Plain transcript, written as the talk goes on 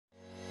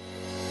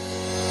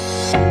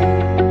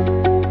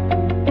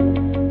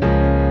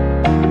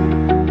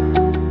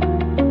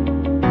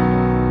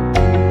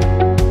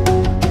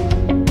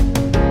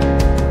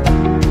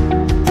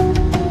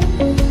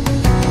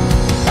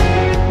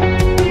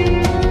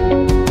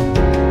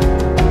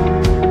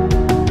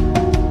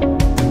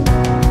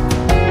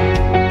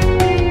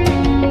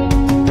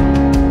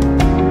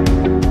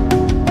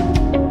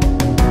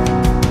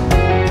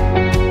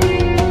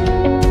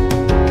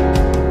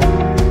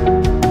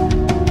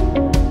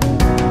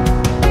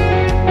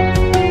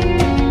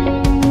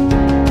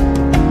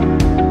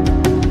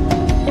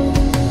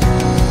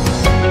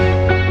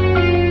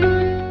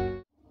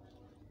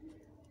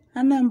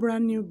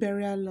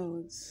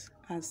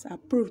as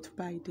approved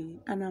by the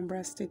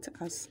Anambra State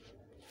House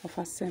of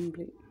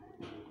Assembly.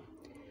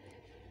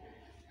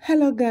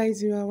 Hello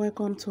guys, you are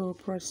welcome to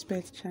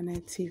Prospect Channel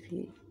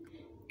TV.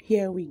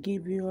 Here we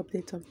give you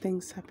updates of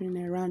things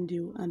happening around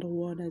you and the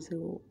world as a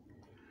whole.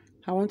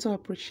 I want to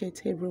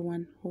appreciate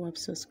everyone who have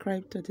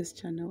subscribed to this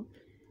channel.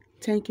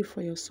 Thank you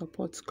for your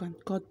support and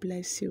God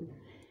bless you.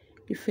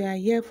 If you are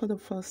here for the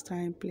first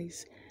time,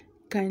 please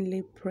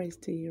kindly press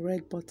the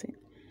red button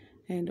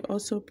and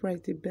also press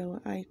the bell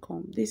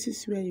icon. This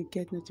is where you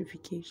get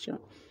notification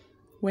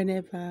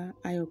whenever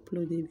I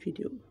upload a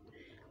video.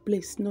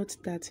 Please note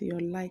that your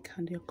like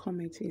and your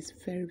comment is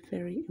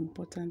very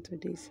important to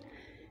this.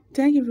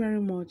 Thank you very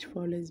much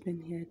for always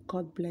being here.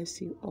 God bless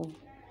you all.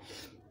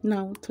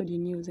 Now to the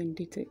news in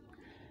detail.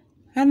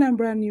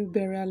 Anambra new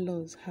burial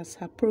laws has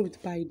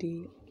approved by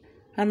the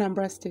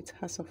Anambra State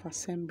House of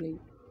Assembly.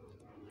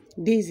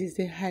 This is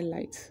the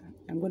highlight.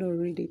 I'm going to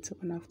read it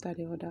one after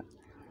the other.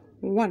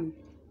 1.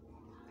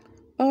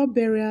 All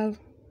burial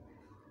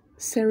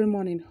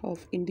ceremony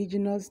of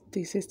indigenous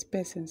deceased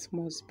persons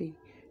must be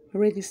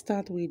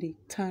registered with the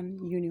town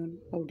union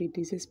of the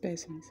deceased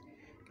persons.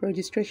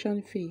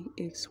 Registration fee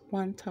is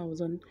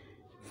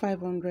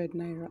 1,500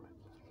 naira.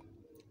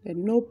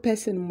 And no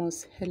person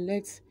must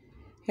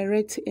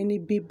erect any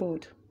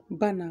billboard,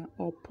 banner,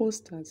 or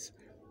posters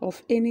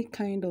of any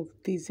kind of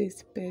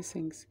deceased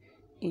persons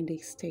in the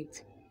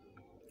state.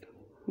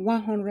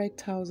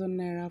 100,000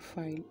 naira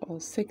fine or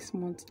 6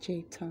 months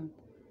jail term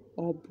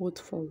or both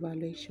for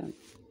violation.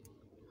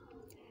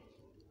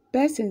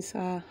 Persons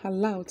are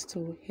allowed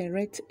to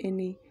erect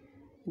any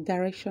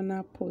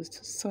directional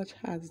posts such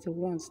as the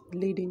ones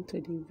leading to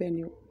the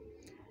venue.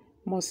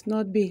 Must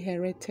not be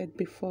erected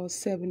before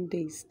 7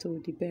 days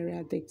to the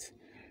burial date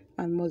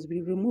and must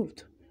be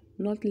removed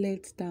not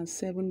less than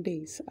 7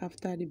 days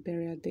after the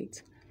burial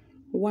date.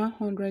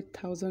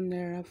 100,000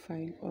 naira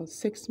fine or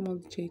 6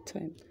 months jail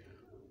term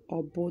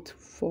or both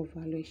for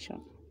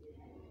violation.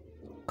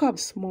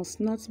 Corpse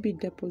must not be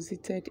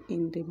deposited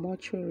in the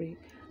mortuary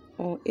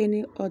or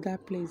any other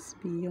place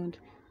beyond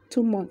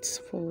 2 months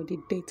for the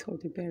date of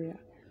the burial.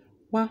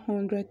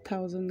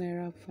 100,000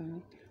 naira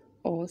fine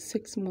or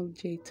 6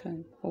 months jail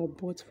term or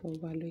both for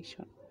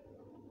violation.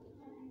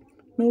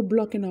 No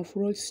blocking of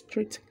road,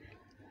 street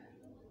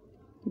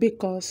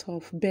because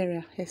of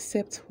burial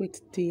except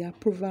with the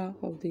approval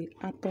of the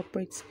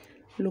appropriate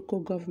local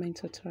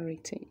government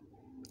authority.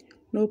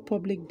 No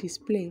public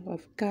display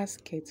of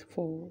caskets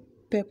for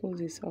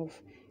purposes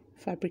of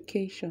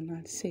fabrication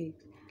and sale.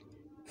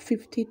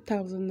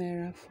 50,000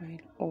 naira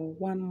fine or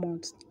 1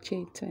 month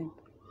jail term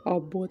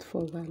or both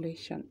for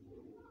violation.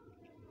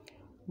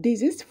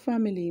 Deceased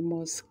family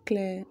must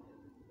clear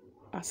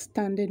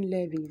outstanding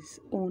levies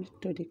owed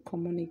to the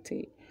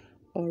community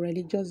or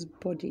religious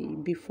body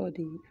before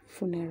the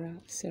funeral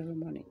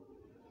ceremony.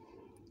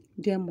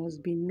 There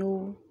must be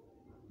no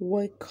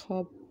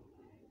wake-up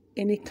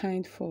any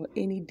kind for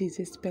any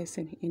deceased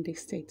person in the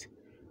state.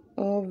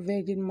 All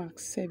Virgin Mark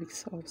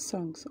service of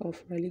songs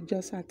of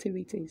religious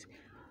activities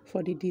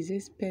for the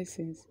deceased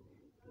persons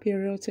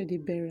prior to the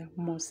burial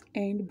must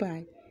end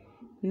by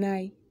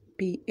 9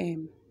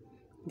 p.m.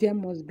 There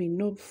must be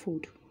no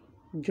food,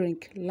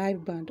 drink,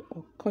 live band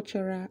or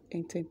cultural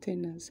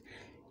entertainers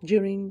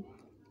during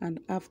and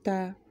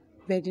after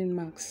Virgin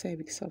Mark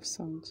service of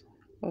songs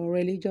or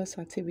religious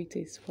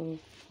activities for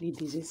the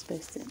deceased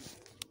person.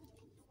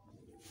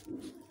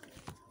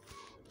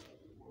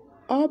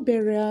 All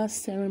burial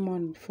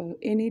ceremony for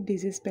any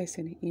deceased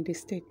person in the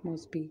state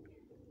must be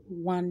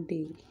 1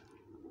 day.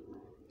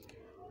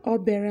 All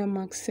burial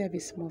mark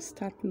service must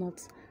start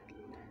not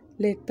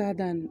later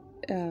than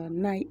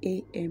 9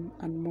 a.m.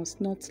 and must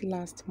not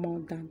last more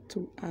than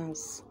 2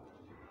 hours.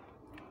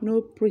 No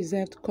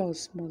preserved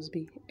corpse must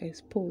be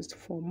exposed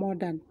for more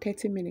than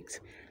 30 minutes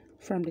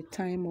from the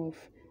time of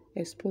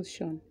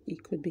exposition.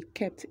 It could be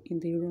kept in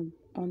the room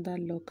under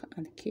lock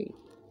and key.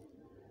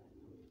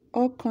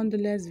 All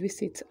condolence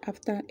visits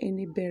after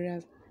any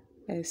burial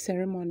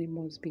ceremony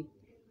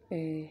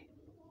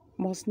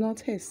must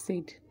not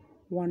exceed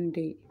 1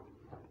 day.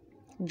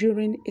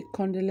 During a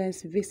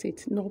condolence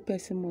visit, no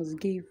person must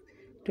give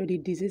to the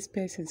deceased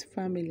person's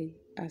family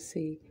as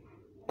a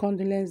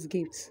condolence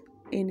gift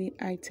any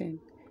item,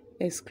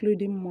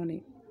 excluding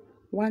money,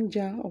 1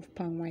 jar of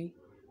palm wine,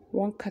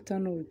 1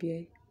 carton of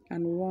beer,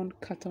 and 1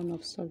 carton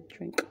of soft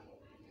drink.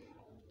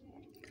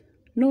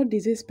 No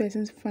deceased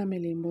person's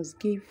family must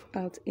give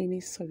out any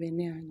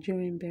souvenir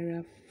during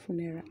burial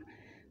funeral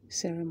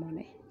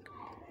ceremony.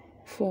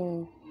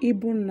 For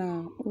Ibu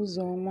na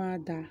Ụzọ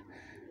Nwada,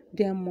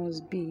 there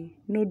must be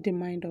no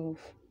demand of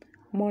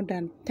more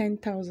than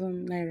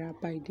 10,000 naira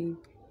by the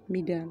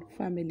median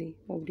family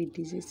of the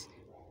deceased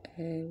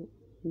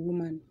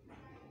woman.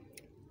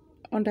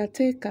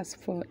 Undertakers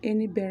for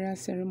any burial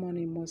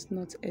ceremony must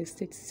not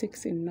exceed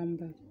 6 in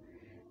number.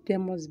 There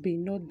must be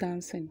no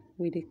dancing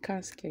with the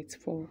casket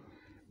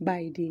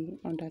by the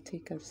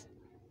undertakers.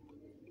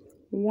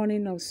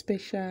 Warning of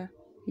special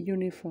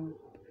uniform,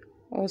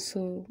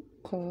 also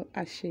called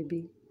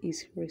ashebi,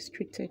 is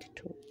restricted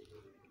to.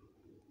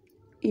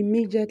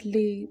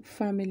 immediately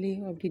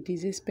family of the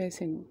deceased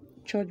person,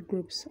 church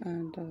groups,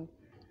 and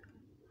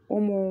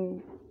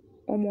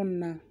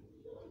omonna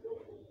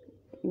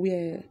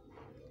were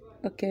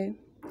okay.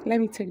 Let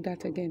me take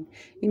that again.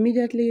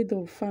 Immediately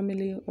the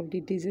family of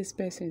the deceased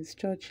person's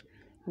church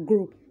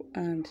group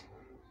and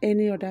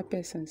any other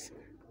persons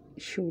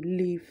should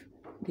leave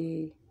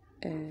the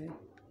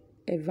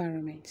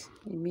environment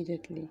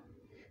immediately.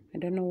 I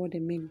don't know what they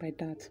mean by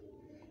that.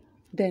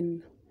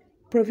 Then,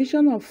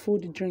 provision of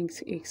food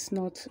drinks is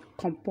not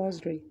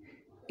compulsory.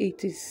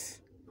 It is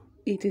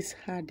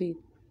at the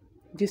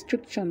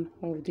discretion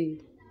of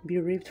the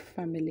bereaved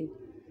family.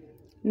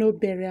 No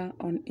burial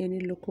on any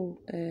local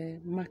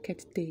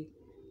market day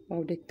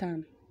of the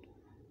town.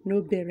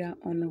 No burial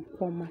on a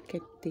poor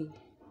market day.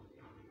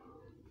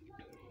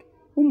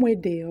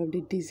 Day of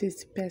the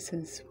deceased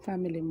person's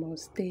family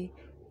must stay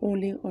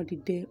only on the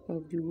day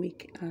of the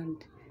week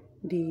and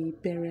the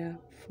burial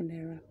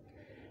funeral.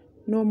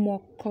 No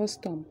more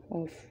custom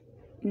of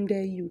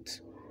Nde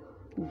youth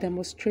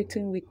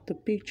demonstrating with the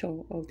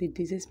picture of the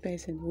deceased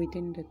person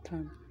within the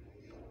town.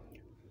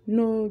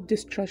 No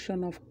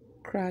destruction of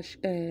cash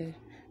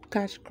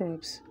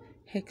crops,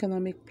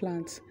 economic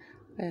plants,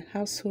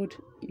 household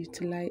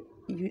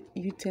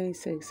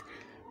utensils,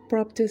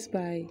 properties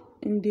by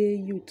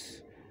Nde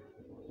youth,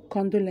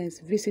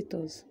 condolence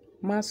visitors,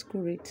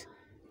 masquerade,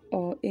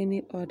 or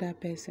any other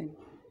person.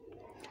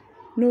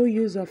 No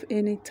use of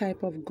any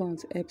type of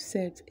guns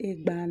except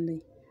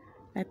egbani.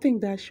 I think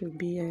that should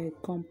be a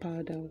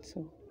gunpowder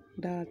also.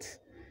 That's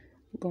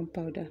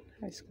gunpowder.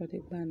 It's called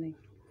egbani.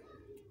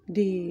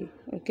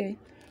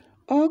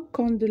 All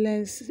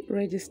condolence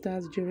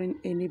registers during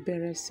any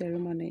burial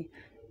ceremony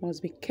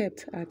must be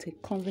kept at a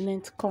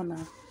convenient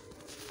corner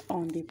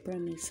on the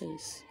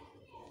premises.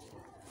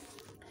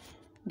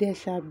 There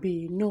shall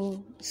be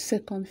no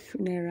second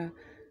funeral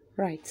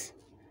rites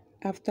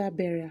after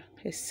burial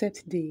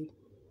except in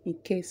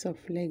case of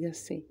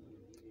legacy.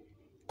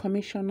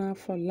 Commissioner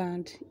for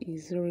Land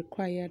is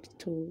required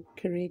to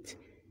create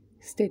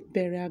state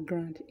burial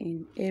ground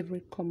in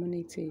every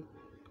community.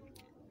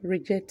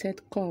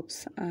 Rejected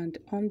corpse and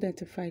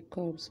unidentified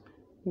corpse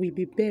will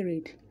be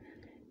buried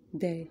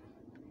there.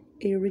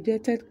 A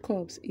rejected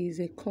corpse is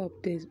a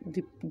corpse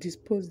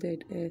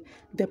deposited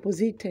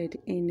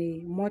in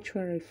a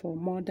mortuary for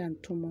more than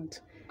 2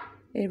 months.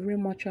 Every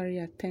mortuary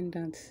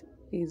attendant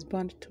is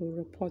bound to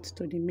report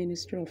to the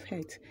Ministry of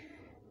Health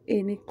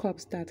any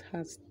corpse that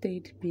has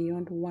stayed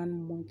beyond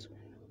 1 month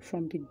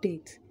from the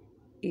date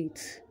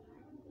it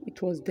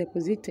was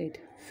deposited.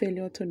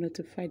 Failure to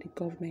notify the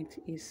government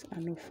is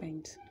an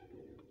offense.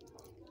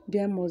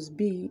 There must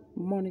be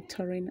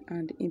monitoring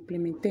and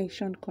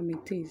implementation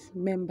committees.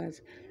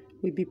 Members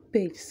will be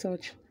paid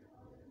such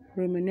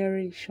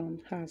remuneration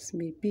as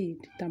may be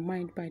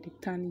determined by the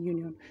town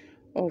union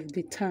of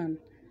the town.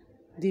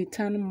 The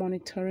town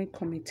monitoring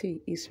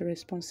committee is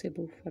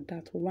responsible for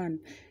that. 1.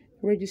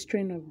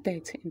 Registering of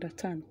death in the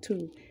town.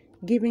 2.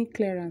 Giving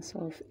clearance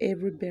of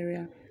every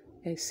burial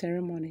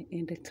ceremony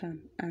in the town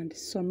and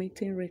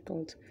submitting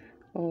records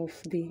of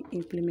the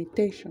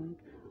implementation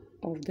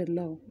of the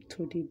law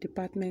to the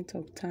Department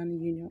of Town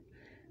Union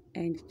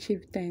and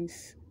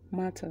Chieftains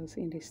Matters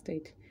in the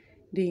state.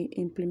 The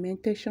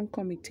implementation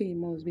committee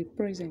must be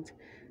present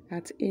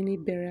at any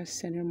burial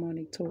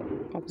ceremony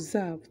to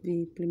observe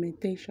the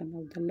implementation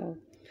of the law.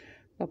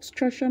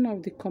 Obstruction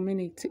of the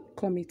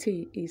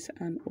committee is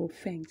an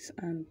offense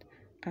and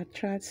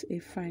attracts a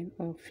fine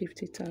of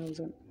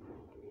 50,000.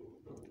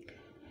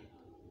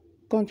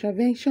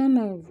 Contravention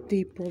of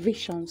the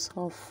provisions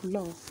of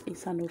law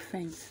is an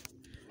offense,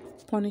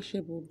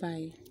 punishable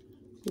by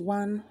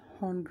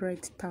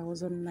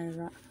 100,000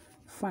 naira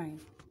fine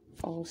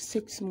or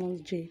 6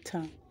 months jail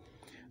term.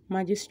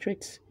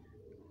 Magistrate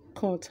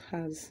court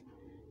has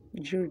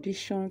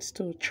jurisdictions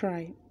to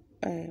try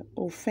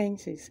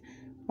offenses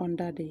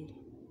under the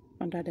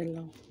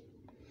law.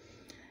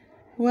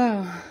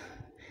 Wow,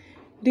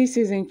 this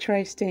is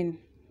interesting.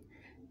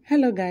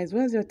 Hello guys,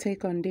 what's your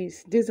take on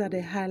this? These are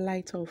the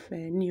highlights of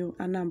new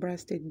Anambra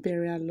State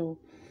burial law.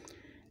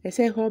 They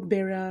say all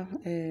burial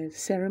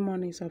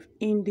ceremonies of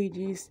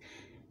indigenous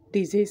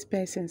deceased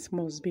persons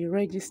must be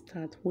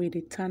registered with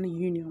the town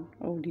union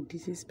of the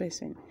deceased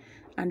person,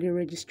 and the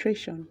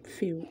registration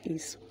fee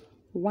is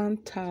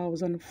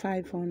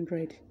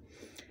 1,500.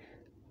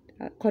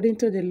 According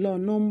to the law,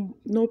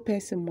 no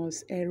person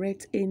must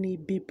erect any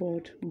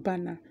billboard,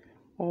 banner,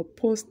 or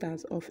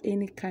posters of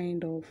any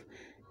kind of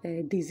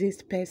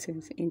deceased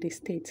persons in the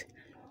state.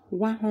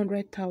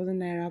 100,000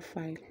 naira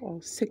fine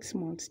or 6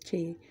 months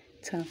jail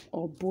term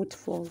or both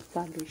for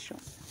violation.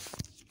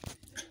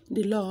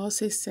 The law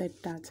also said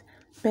that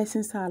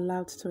persons are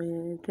allowed to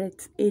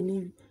erect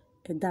any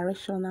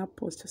directional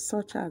post,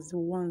 such as the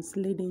ones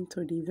leading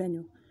to the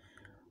venue,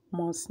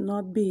 must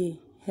not be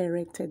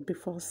erected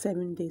before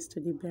 7 days to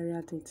the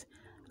burial date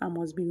and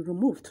must be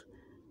removed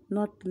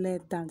not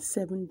less than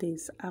 7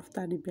 days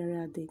after the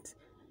burial date.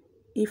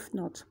 If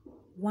not,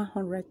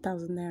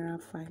 100,000 naira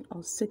fine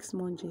or 6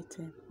 months jail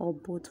term or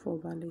both for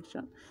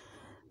violation.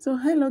 So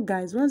hello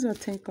guys, what's your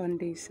take on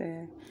this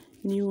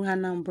new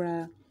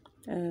Anambra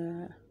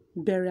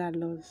burial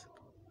laws,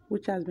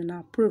 which has been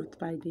approved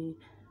by the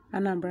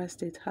Anambra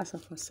State House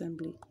of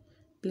Assembly?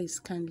 Please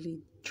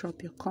kindly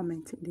drop your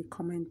comment in the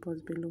comment box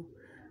below,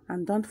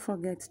 and don't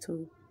forget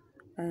to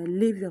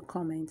leave your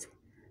comment,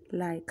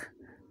 like,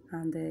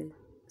 and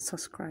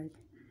subscribe.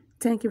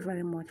 Thank you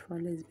very much for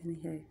always being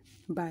here.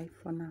 Bye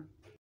for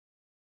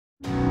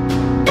now.